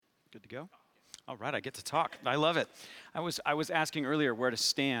Good to go? All right, I get to talk. I love it. I was asking earlier where to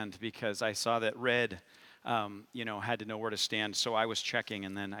stand because I saw that Red, had to know where to stand. So I was checking,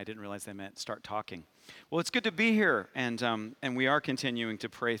 and then I didn't realize they meant start talking. Well, it's good to be here, and we are continuing to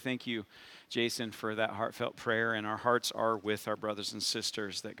pray. Thank you, Jason, for that heartfelt prayer. And our hearts are with our brothers and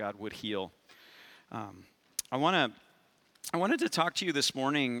sisters that God would heal. I want to I wanted to talk to you this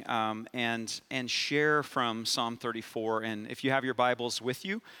morning and share from Psalm 34. And if you have your Bibles with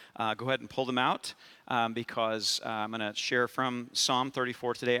you, go ahead and pull them out because I'm going to share from Psalm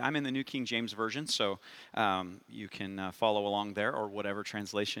 34 today. I'm in the New King James Version, so you can follow along there, or whatever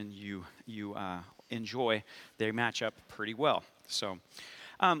translation you enjoy. They match up pretty well. So.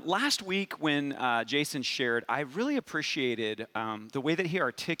 Last week when Jason shared, I really appreciated the way that he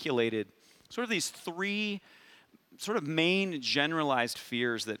articulated sort of these three sort of main generalized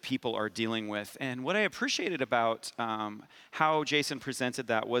fears that people are dealing with. And what I appreciated about how Jason presented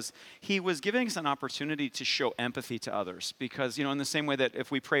that was he was giving us an opportunity to show empathy to others. Because, in the same way that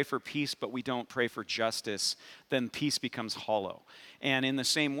if we pray for peace but we don't pray for justice, then peace becomes hollow. And in the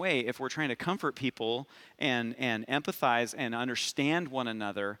same way, if we're trying to comfort people and empathize and understand one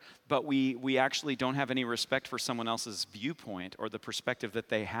another, but we actually don't have any respect for someone else's viewpoint or the perspective that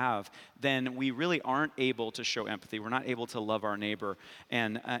they have, then we really aren't able to show empathy. We're not able to love our neighbor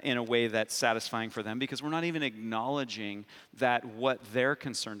and in a way that's satisfying for them, because we're not even acknowledging that what they're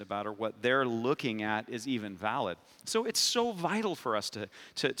concerned about or what they're looking at is even valid. So it's so vital for us to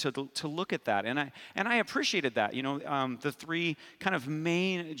look at that, and I appreciated that. The three kind of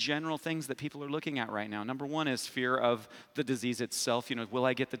main general things that people are looking at right now. Number one is fear of the disease itself. Will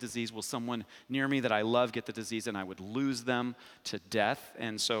I get the disease? Will someone near me that I love get the disease and I would lose them to death?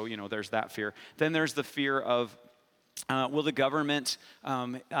 And so, there's that fear. Then there's the fear of will the government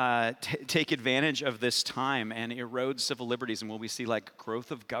take advantage of this time and erode civil liberties? And will we see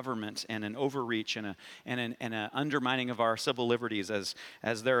growth of government and an overreach and an undermining of our civil liberties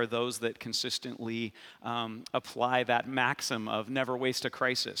as there are those that consistently apply that maxim of never waste a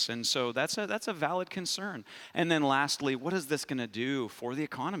crisis? And so that's a valid concern. And then lastly, what is this going to do for the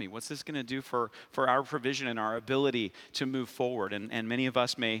economy? What's this going to do for our provision and our ability to move forward? And many of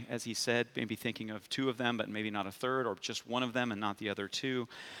us may, as he said, maybe thinking of two of them, but maybe not a third, or just one of them and not the other two.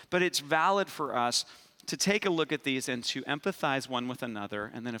 But it's valid for us to take a look at these and to empathize one with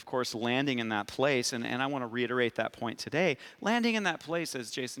another, and then, of course, landing in that place. And I want to reiterate that point today. Landing in that place,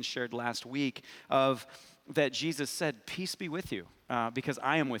 as Jason shared last week, of that Jesus said, peace be with you, because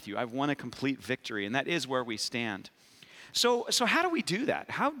I am with you. I've won a complete victory, and that is where we stand. So how do we do that?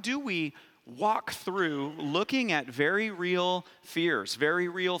 How do we walk through looking at very real fears, very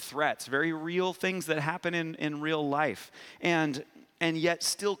real threats, very real things that happen in real life, and yet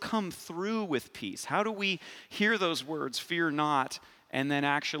still come through with peace? How do we hear those words, fear not, and then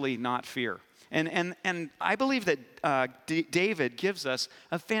actually not fear? And I believe that David gives us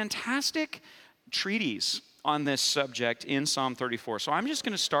a fantastic treatise on this subject in Psalm 34. So I'm just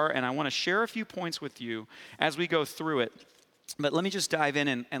going to start, and I want to share a few points with you as we go through it. But let me just dive in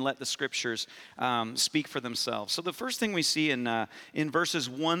and let the scriptures speak for themselves. So the first thing we see in verses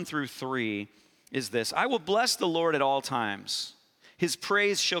 1 through 3 is this: I will bless the Lord at all times. His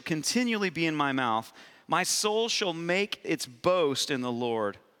praise shall continually be in my mouth. My soul shall make its boast in the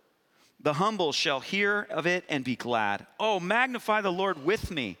Lord. The humble shall hear of it and be glad. Oh, magnify the Lord with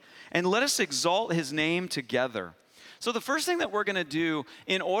me, and let us exalt his name together. So the first thing that we're going to do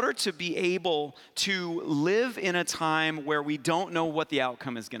in order to be able to live in a time where we don't know what the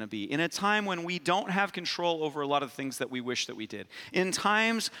outcome is going to be, in a time when we don't have control over a lot of things that we wish that we did, in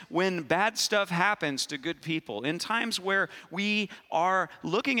times when bad stuff happens to good people, in times where we are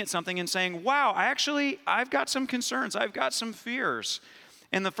looking at something and saying, wow, I've got some concerns, I've got some fears.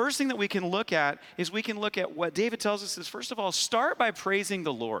 And the first thing that we can look at is we can look at what David tells us is, first of all, start by praising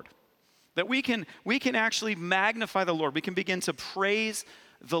the Lord. That we can actually magnify the Lord. We can begin to praise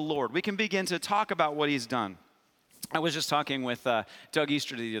the Lord. We can begin to talk about what he's done. I was just talking with Doug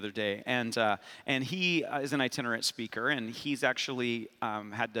Easterly the other day, and he is an itinerant speaker, and he's actually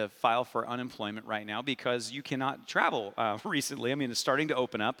had to file for unemployment right now because you cannot travel recently. I mean, it's starting to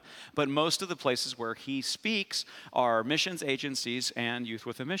open up, but most of the places where he speaks are missions agencies and Youth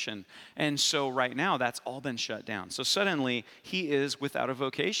with a Mission. And so right now, that's all been shut down. So suddenly, he is without a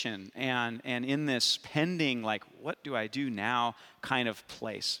vocation and in this pending, what do I do now kind of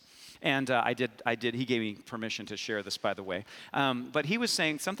place. And he gave me permission to share this, by the way. But he was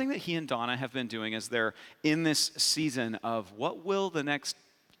saying something that he and Donna have been doing as they're in this season of what will the next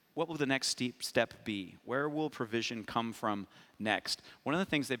what will the next steep step be? Where will provision come from next? One of the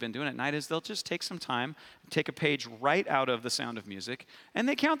things they've been doing at night is they'll just take some time, take a page right out of The Sound of Music, and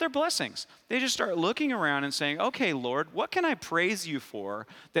they count their blessings. They just start looking around and saying, okay, Lord, what can I praise you for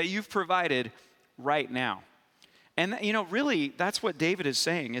that you've provided right now? And, really, that's what David is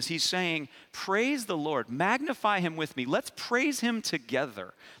saying, is he's saying, praise the Lord, magnify him with me. Let's praise him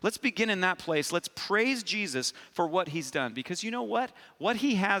together. Let's begin in that place. Let's praise Jesus for what he's done. Because you know what? What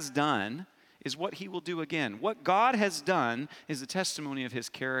he has done is what he will do again. What God has done is a testimony of his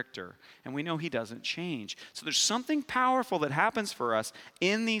character, and we know he doesn't change. So there's something powerful that happens for us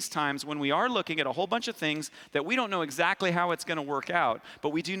in these times when we are looking at a whole bunch of things that we don't know exactly how it's going to work out, but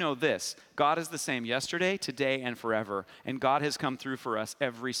we do know this: God is the same yesterday, today, and forever, and God has come through for us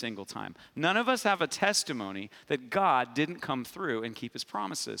every single time. None of us have a testimony that God didn't come through and keep his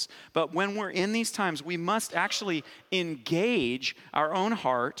promises. But when we're in these times, we must actually engage our own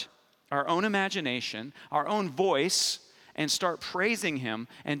heart, our own imagination, our own voice, and start praising him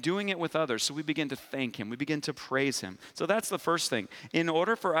and doing it with others. So we begin to thank him. We begin to praise him. So that's the first thing. In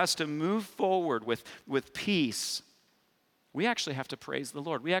order for us to move forward with peace, we actually have to praise the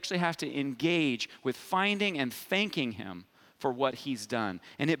Lord. We actually have to engage with finding and thanking him for what he's done.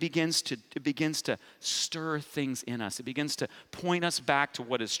 And it begins to stir things in us. It begins to point us back to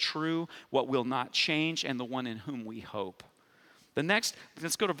what is true, what will not change, and the one in whom we hope. The next,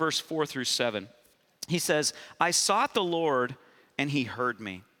 let's go to verse 4 through 7. He says, I sought the Lord, and he heard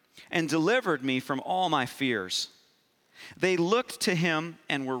me, and delivered me from all my fears. They looked to him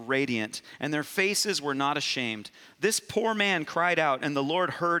and were radiant, and their faces were not ashamed. This poor man cried out, and the Lord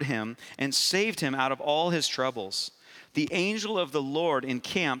heard him and saved him out of all his troubles. The angel of the Lord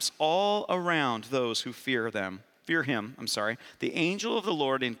encamps all around those who fear him. The angel of the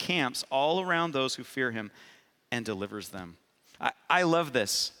Lord encamps all around those who fear him and delivers them. I love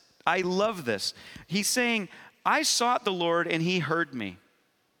this. I love this. He's saying, I sought the Lord and he heard me.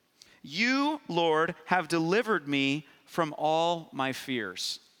 You, Lord, have delivered me from all my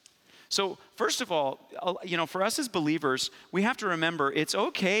fears. So first of all, for us as believers, we have to remember it's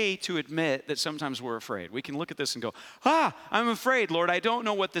okay to admit that sometimes we're afraid. We can look at this and go, I'm afraid, Lord, I don't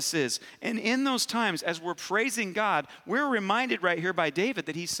know what this is. And in those times, as we're praising God, we're reminded right here by David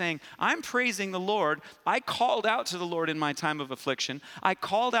that he's saying, I'm praising the Lord. I called out to the Lord in my time of affliction. I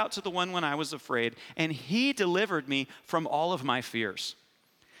called out to the one when I was afraid, and he delivered me from all of my fears.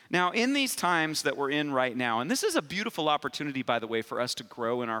 Now, in these times that we're in right now, and this is a beautiful opportunity, by the way, for us to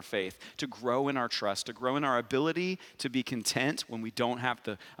grow in our faith, to grow in our trust, to grow in our ability to be content when we don't have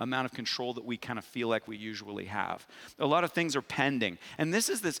the amount of control that we kind of feel like we usually have. A lot of things are pending. And this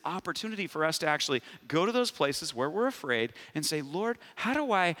is this opportunity for us to actually go to those places where we're afraid and say, Lord, how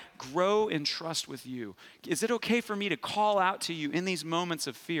do I grow in trust with you? Is it okay for me to call out to you in these moments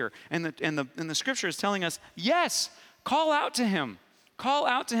of fear? And the scripture is telling us, yes, call out to him. Call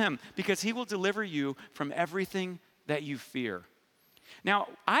out to him because he will deliver you from everything that you fear. Now,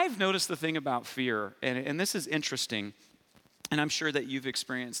 I've noticed the thing about fear, and this is interesting, and I'm sure that you've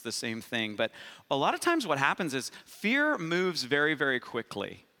experienced the same thing, but a lot of times what happens is fear moves very, very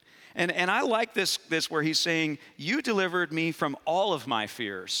quickly. And I like this where he's saying, you delivered me from all of my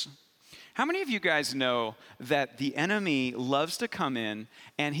fears. How many of you guys know that the enemy loves to come in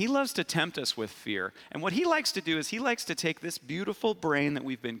and he loves to tempt us with fear? And what he likes to do is he likes to take this beautiful brain that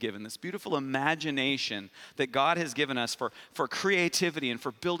we've been given, this beautiful imagination that God has given us for creativity and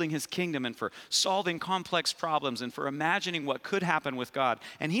for building his kingdom and for solving complex problems and for imagining what could happen with God.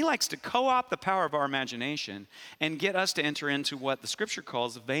 And he likes to co-opt the power of our imagination and get us to enter into what the scripture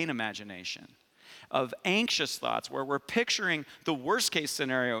calls vain imagination, of anxious thoughts, where we're picturing the worst case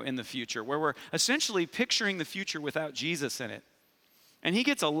scenario in the future, where we're essentially picturing the future without Jesus in it. And he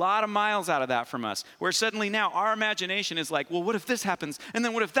gets a lot of miles out of that from us, where suddenly now our imagination is like, well, what if this happens? And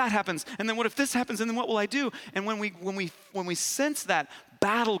then what if that happens? And then what if this happens? And then what will I do? And when we sense that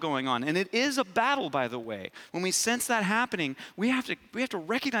battle going on, and it is a battle, by the way, when we sense that happening, we have to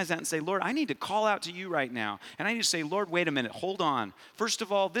recognize that and say, Lord, I need to call out to you right now. And I need to say, Lord, wait a minute, hold on. First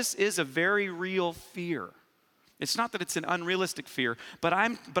of all, this is a very real fear. It's not that it's an unrealistic fear, but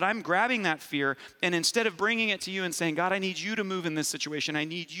I'm grabbing that fear, and instead of bringing it to you and saying, God, I need you to move in this situation, I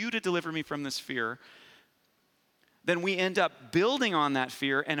need you to deliver me from this fear, then we end up building on that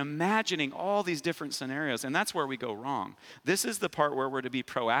fear and imagining all these different scenarios. And that's where we go wrong. This is the part where we're to be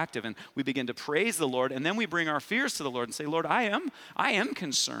proactive and we begin to praise the Lord. And then we bring our fears to the Lord and say, Lord, I am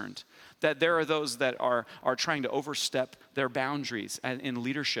concerned that there are those that are trying to overstep their boundaries in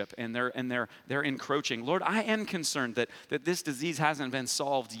leadership and they're encroaching. Lord, I am concerned that this disease hasn't been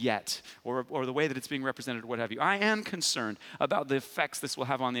solved yet, or the way that it's being represented, or what have you. I am concerned about the effects this will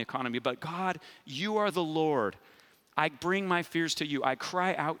have on the economy. But God, you are the Lord. I bring my fears to you. I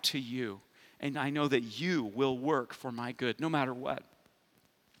cry out to you, and I know that you will work for my good, no matter what.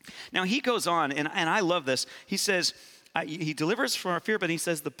 Now he goes on, and I love this. He says, he delivers from our fear, but he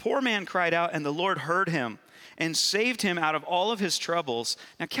says, the poor man cried out, and the Lord heard him and saved him out of all of his troubles.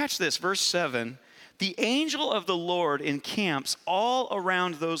 Now catch this, verse 7. The angel of the Lord encamps all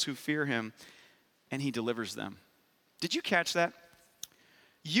around those who fear him, and he delivers them. Did you catch that?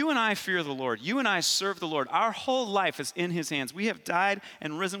 You and I fear the Lord. You and I serve the Lord. Our whole life is in his hands. We have died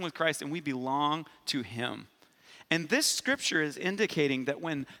and risen with Christ, and we belong to him. And this scripture is indicating that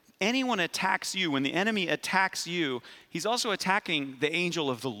when anyone attacks you, when the enemy attacks you, he's also attacking the angel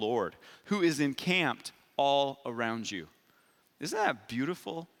of the Lord, who is encamped all around you. Isn't that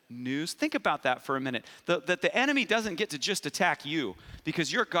beautiful news? Think about that for a minute. That the enemy doesn't get to just attack you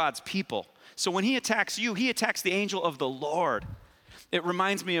because you're God's people. So when he attacks you, he attacks the angel of the Lord. It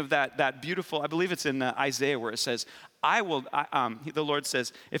reminds me of that beautiful, I believe it's in Isaiah where it says, the Lord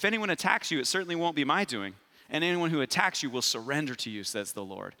says, if anyone attacks you, it certainly won't be my doing. And anyone who attacks you will surrender to you, says the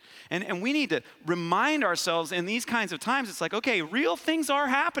Lord. And we need to remind ourselves in these kinds of times, it's like, okay, real things are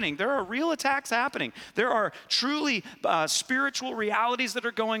happening. There are real attacks happening. There are truly spiritual realities that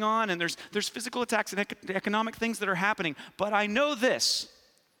are going on, and there's physical attacks and economic things that are happening. But I know this,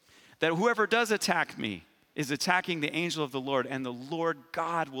 that whoever does attack me is attacking the angel of the Lord, and the Lord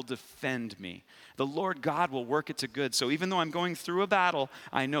God will defend me. The Lord God will work it to good. So even though I'm going through a battle,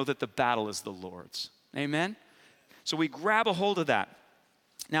 I know that the battle is the Lord's. Amen? So we grab a hold of that.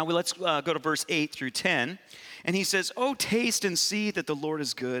 Now let's go to verse 8 through 10. And he says, oh, taste and see that the Lord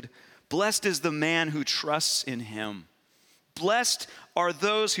is good. Blessed is the man who trusts in him. Blessed are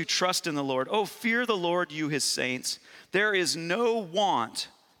those who trust in the Lord. Oh, fear the Lord, you his saints. There is no want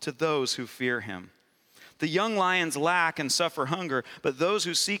to those who fear him. The young lions lack and suffer hunger, but those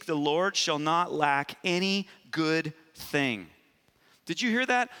who seek the Lord shall not lack any good thing. Did you hear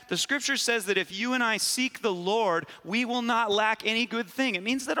that? The scripture says that if you and I seek the Lord, we will not lack any good thing. It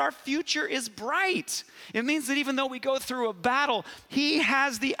means that our future is bright. It means that even though we go through a battle, he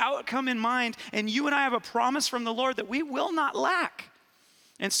has the outcome in mind, and you and I have a promise from the Lord that we will not lack.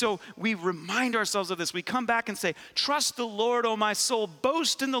 And so we remind ourselves of this. We come back and say, trust the Lord, O my soul.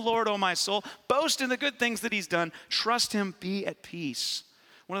 Boast in the Lord, O my soul. Boast in the good things that he's done. Trust him, be at peace.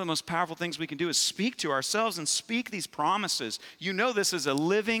 One of the most powerful things we can do is speak to ourselves and speak these promises. You know this is a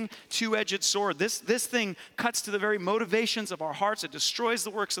living, two-edged sword. This thing cuts to the very motivations of our hearts. It destroys the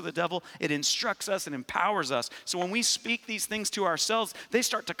works of the devil. It instructs us and empowers us. So when we speak these things to ourselves, they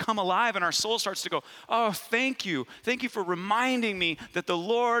start to come alive and our soul starts to go, oh, thank you. Thank you for reminding me that the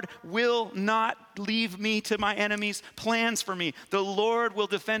Lord will not leave me to my enemies' plans for me. The Lord will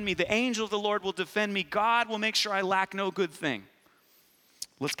defend me. The angel of the Lord will defend me. God will make sure I lack no good thing.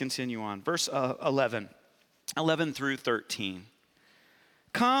 Let's continue on. Verse 11 through 13.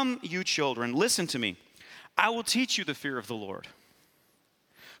 Come, you children, listen to me. I will teach you the fear of the Lord.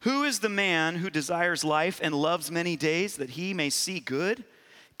 Who is the man who desires life and loves many days that he may see good?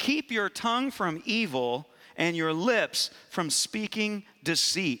 Keep your tongue from evil and your lips from speaking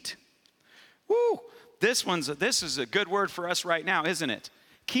deceit. Woo! This is a good word for us right now, isn't it?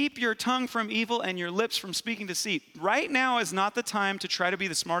 Keep your tongue from evil and your lips from speaking deceit. Right now is not the time to try to be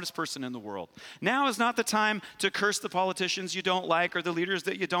the smartest person in the world. Now is not the time to curse the politicians you don't like or the leaders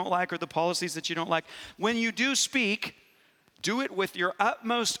that you don't like or the policies that you don't like. When you do speak, do it with your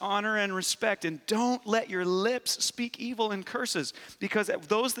utmost honor and respect, and don't let your lips speak evil and curses, because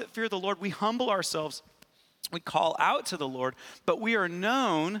those that fear the Lord, we humble ourselves, we call out to the Lord, but we are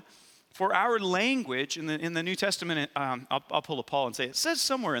known for our language in the New Testament. I'll pull a Paul and say, it says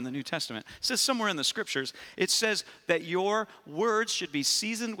somewhere in the New Testament, it says somewhere in the scriptures, it says that your words should be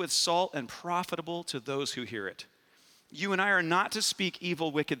seasoned with salt and profitable to those who hear it. You and I are not to speak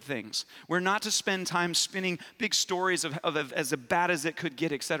evil, wicked things. We're not to spend time spinning big stories of as bad as it could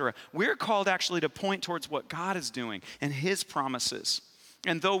get, etc. We're called actually to point towards what God is doing and his promises.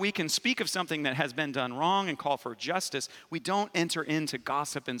 And though we can speak of something that has been done wrong and call for justice, we don't enter into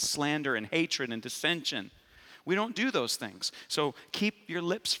gossip and slander and hatred and dissension. We don't do those things. So keep your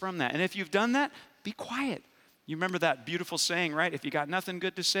lips from that. And if you've done that, be quiet. You remember that beautiful saying, right? If you got nothing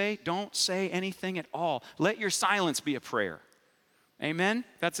good to say, don't say anything at all. Let your silence be a prayer. Amen?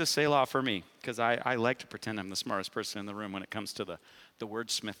 That's a Selah for me, because I like to pretend I'm the smartest person in the room when it comes to the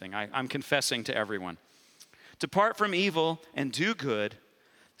wordsmithing. I'm confessing to everyone. Depart from evil and do good.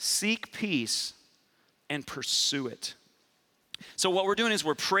 Seek peace and pursue it. So what we're doing is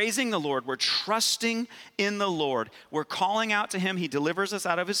we're praising the Lord. We're trusting in the Lord. We're calling out to him. He delivers us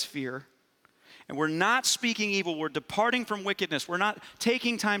out of his fear. And we're not speaking evil. We're departing from wickedness. We're not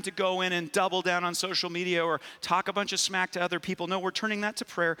taking time to go in and double down on social media or talk a bunch of smack to other people. No, we're turning that to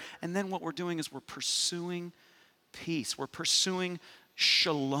prayer. And then what we're doing is we're pursuing peace. We're pursuing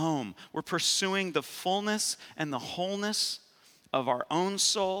shalom. We're pursuing the fullness and the wholeness of our own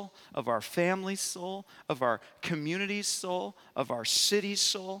soul, of our family's soul, of our community's soul, of our city's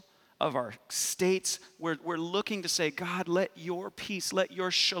soul, of our states. We're looking to say, God, let your peace, let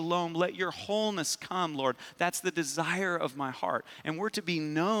your shalom, let your wholeness come, Lord. That's the desire of my heart. And we're to be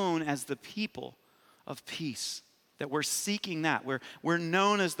known as the people of peace, that we're seeking that. We're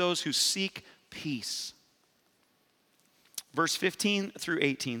known as those who seek peace. Verse 15 through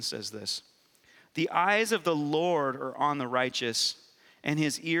 18 says this: the eyes of the Lord are on the righteous, and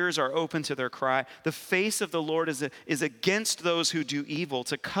his ears are open to their cry. The face of the Lord is against those who do evil,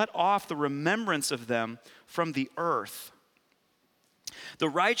 to cut off the remembrance of them from the earth. The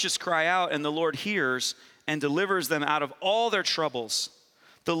righteous cry out, and the Lord hears and delivers them out of all their troubles.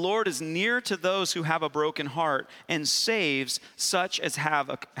 The Lord is near to those who have a broken heart and saves such as have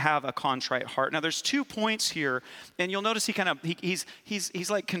a contrite heart. Now there's 2 points here, and you'll notice he's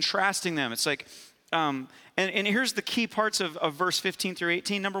like contrasting them. It's like, and here's the key parts of verse 15 through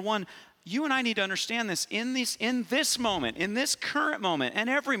 18. Number 1, you and I need to understand this in this moment, in this current moment, and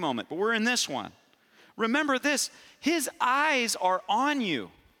every moment, but we're in this one. Remember this: his eyes are on you.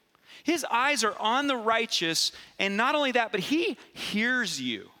 His eyes are on the righteous, and not only that, but he hears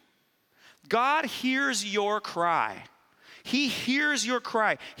you. God hears your cry. He hears your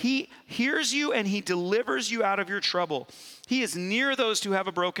cry. He hears you, and he delivers you out of your trouble. He is near those who have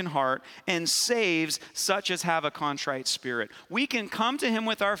a broken heart and saves such as have a contrite spirit. We can come to him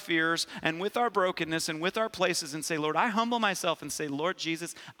with our fears and with our brokenness and with our places and say, Lord, I humble myself and say, Lord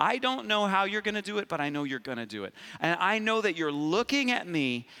Jesus, I don't know how you're going to do it, but I know you're going to do it. And I know that you're looking at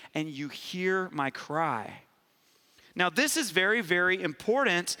me and you hear my cry. Now, this is very, very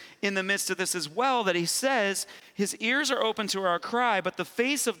important in the midst of this as well, that he says his ears are open to our cry, but the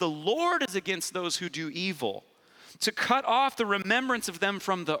face of the Lord is against those who do evil, to cut off the remembrance of them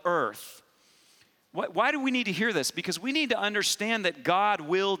from the earth. Why do we need to hear this? Because we need to understand that God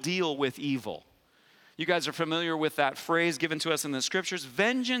will deal with evil. You guys are familiar with that phrase given to us in the scriptures,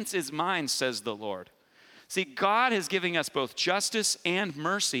 vengeance is mine, says the Lord. See, God is giving us both justice and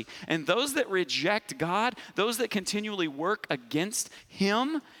mercy. And those that reject God, those that continually work against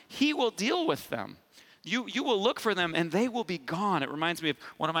him, he will deal with them. You will look for them and they will be gone. It reminds me of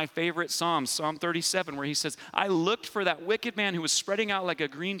one of my favorite Psalms, Psalm 37, where he says, I looked for that wicked man who was spreading out like a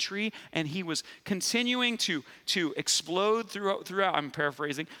green tree, and he was continuing to explode throughout, I'm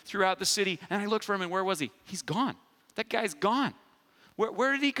paraphrasing, throughout the city. And I looked for him, and where was he? He's gone. That guy's gone.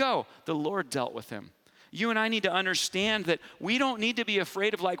 Where did he go? The Lord dealt with him. You and I need to understand that we don't need to be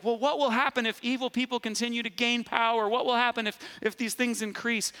afraid of like, well, what will happen if evil people continue to gain power? What will happen if these things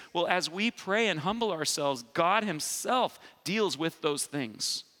increase? Well, as we pray and humble ourselves, God himself deals with those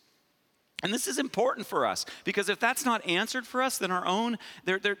things. And this is important for us, because if that's not answered for us, then our own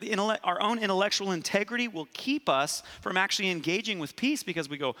intellectual integrity will keep us from actually engaging with peace, because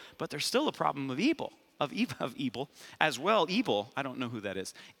we go, but there's still a problem of evil. Of evil as well. Evil, I don't know who that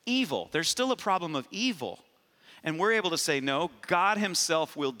is. Evil, there's still a problem of evil. And we're able to say, no, God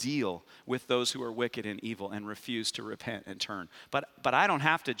himself will deal with those who are wicked and evil and refuse to repent and turn. But I don't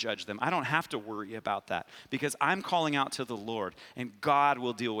have to judge them. I don't have to worry about that, because I'm calling out to the Lord, and God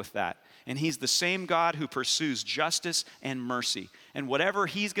will deal with that. And he's the same God who pursues justice and mercy. And whatever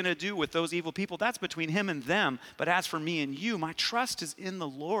he's going to do with those evil people, that's between him and them. But as for me and you, my trust is in the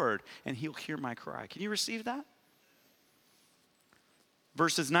Lord, and he'll hear my cry. Can you receive that?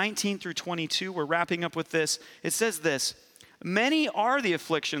 Verses 19 through 22, we're wrapping up with this. It says this: many are the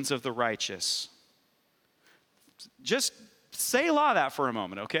afflictions of the righteous. Just Selah that for a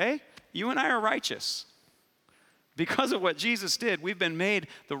moment, okay? You and I are righteous. Because of what Jesus did, we've been made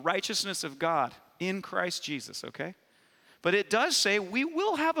the righteousness of God in Christ Jesus, okay? But it does say we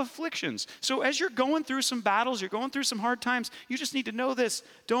will have afflictions. So as you're going through some battles, you're going through some hard times, you just need to know this.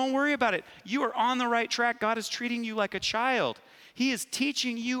 Don't worry about it. You are on the right track. God is treating you like a child. He is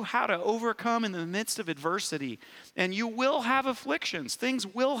teaching you how to overcome in the midst of adversity. And you will have afflictions. Things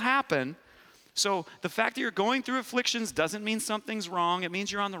will happen. So the fact that you're going through afflictions doesn't mean something's wrong. It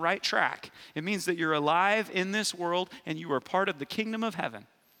means you're on the right track. It means that you're alive in this world and you are part of the kingdom of heaven.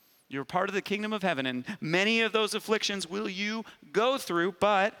 You're part of the kingdom of heaven, and many of those afflictions will you go through,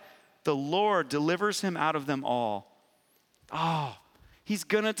 but the Lord delivers him out of them all. Oh, he's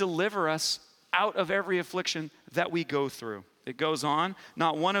going to deliver us out of every affliction that we go through. It goes on.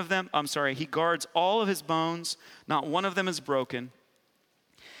 He guards all of his bones. Not one of them is broken.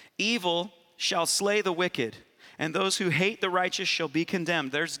 Evil shall slay the wicked, and those who hate the righteous shall be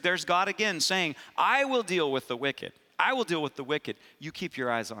condemned. There's God again saying, I will deal with the wicked. I will deal with the wicked. You keep your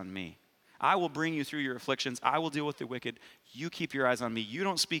eyes on me. I will bring you through your afflictions. I will deal with the wicked. You keep your eyes on me. You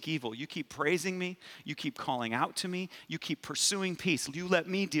don't speak evil. You keep praising me. You keep calling out to me. You keep pursuing peace. You let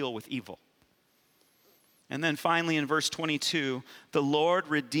me deal with evil. And then finally in verse 22, the Lord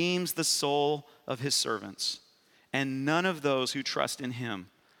redeems the soul of his servants, and none of those who trust in him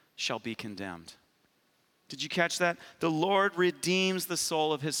shall be condemned. Did you catch that? The Lord redeems the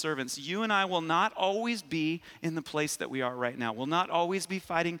soul of his servants. You and I will not always be in the place that we are right now. We'll not always be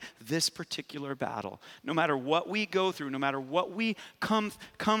fighting this particular battle. No matter what we go through, no matter what we come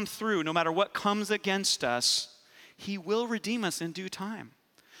through, no matter what comes against us, he will redeem us in due time.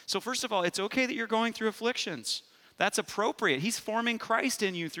 So first of all, it's okay that you're going through afflictions. That's appropriate. He's forming Christ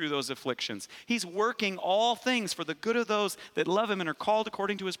in you through those afflictions. He's working all things for the good of those that love him and are called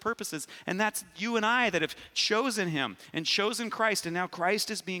according to his purposes. And that's you and I that have chosen him and chosen Christ, and now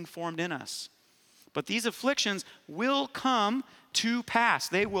Christ is being formed in us. But these afflictions will come to pass.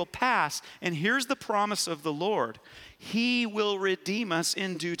 They will pass. And here's the promise of the Lord. He will redeem us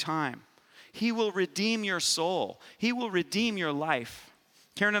in due time. He will redeem your soul. He will redeem your life.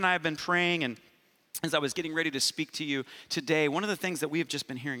 Karen and I have been praying, and as I was getting ready to speak to you today, one of the things that we have just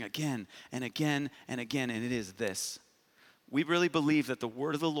been hearing again and again and again, and it is this. We really believe that the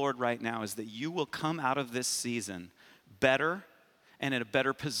word of the Lord right now is that you will come out of this season better and in a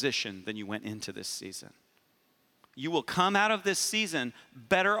better position than you went into this season. You will come out of this season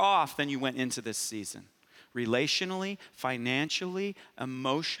better off than you went into this season. Relationally, financially,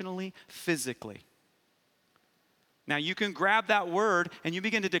 emotionally, physically. Now you can grab that word and you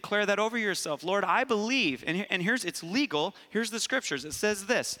begin to declare that over yourself. Lord, I believe, and here's, it's legal. Here's the scriptures. It says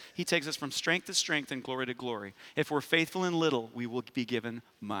this. He takes us from strength to strength and glory to glory. If we're faithful in little, we will be given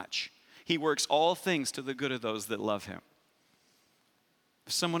much. He works all things to the good of those that love him.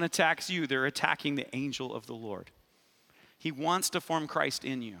 If someone attacks you, they're attacking the angel of the Lord. He wants to form Christ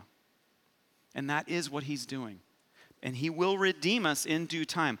in you. And that is what he's doing. And he will redeem us in due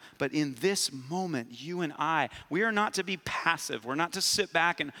time. But in this moment, you and I, we are not to be passive. We're not to sit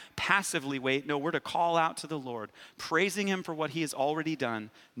back and passively wait. No, we're to call out to the Lord, praising him for what he has already done,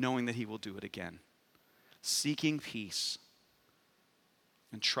 knowing that he will do it again. Seeking peace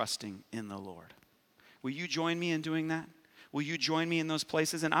and trusting in the Lord. Will you join me in doing that? Will you join me in those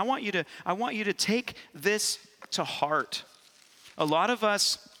places? And I want you to take this to heart. A lot of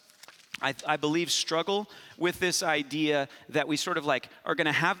us, I believe, struggle with this idea that we sort of like are going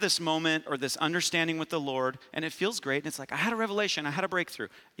to have this moment or this understanding with the Lord, and it feels great, and it's like, I had a revelation, I had a breakthrough,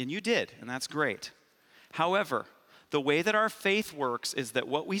 and you did, and that's great. However, the way that our faith works is that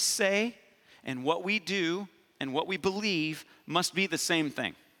what we say and what we do and what we believe must be the same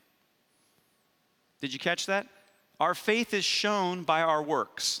thing. Did you catch that? Our faith is shown by our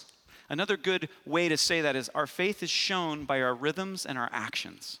works. Another good way to say that is our faith is shown by our rhythms and our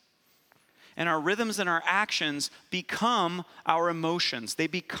actions. And our rhythms and our actions become our emotions. They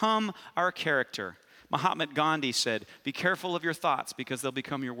become our character. Mahatma Gandhi said, be careful of your thoughts because they'll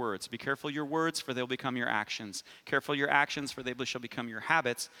become your words. Be careful your words for they'll become your actions. Careful your actions for they shall become your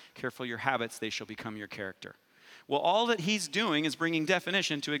habits. Careful your habits, they shall become your character. Well, all that he's doing is bringing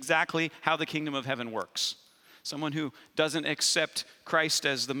definition to exactly how the kingdom of heaven works. Someone who doesn't accept Christ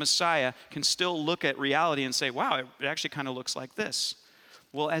as the Messiah can still look at reality and say, wow, it actually kind of looks like this.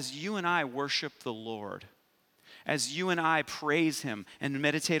 Well, as you and I worship the Lord, as you and I praise him and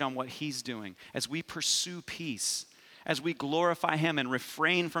meditate on what he's doing, as we pursue peace, as we glorify him and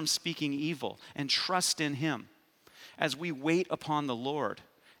refrain from speaking evil and trust in him, as we wait upon the Lord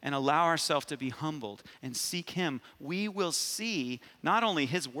and allow ourselves to be humbled and seek him, we will see not only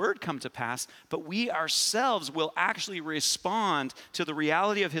his word come to pass, but we ourselves will actually respond to the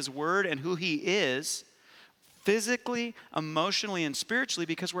reality of his word and who he is, physically, emotionally, and spiritually,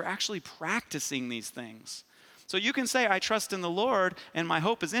 because we're actually practicing these things. So you can say, I trust in the Lord and my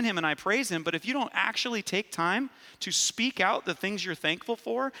hope is in him and I praise him, but if you don't actually take time to speak out the things you're thankful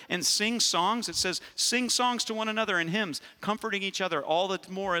for and sing songs, it says, sing songs to one another in hymns, comforting each other all the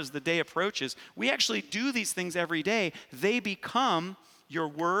more as the day approaches. We actually do these things every day. They become your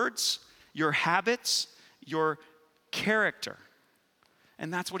words your habits, your character.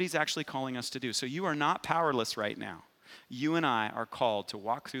 And that's what he's actually calling us to do. So you are not powerless right now. You and I are called to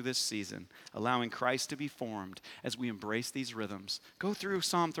walk through this season, allowing Christ to be formed as we embrace these rhythms. Go through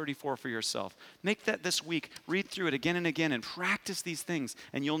Psalm 34 for yourself. Make that this week. Read through it again and again and practice these things.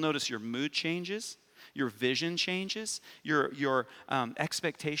 And you'll notice your mood changes, your vision changes, your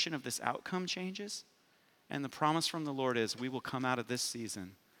expectation of this outcome changes. And the promise from the Lord is we will come out of this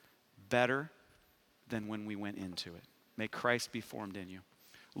season better than when we went into it. May Christ be formed in you.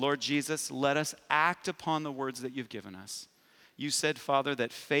 Lord Jesus, let us act upon the words that you've given us. You said, Father,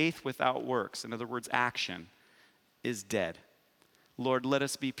 that faith without works, in other words, action, is dead. Lord, let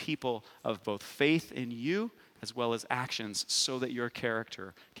us be people of both faith in you as well as actions so that your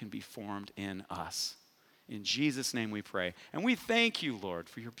character can be formed in us. In Jesus' name we pray. And we thank you, Lord,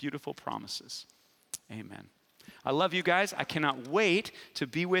 for your beautiful promises. Amen. I love you guys. I cannot wait to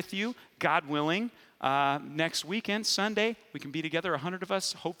be with you, God willing. Next weekend, Sunday, we can be together, 100 of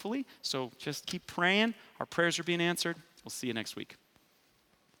us, hopefully. So just keep praying. Our prayers are being answered. We'll see you next week.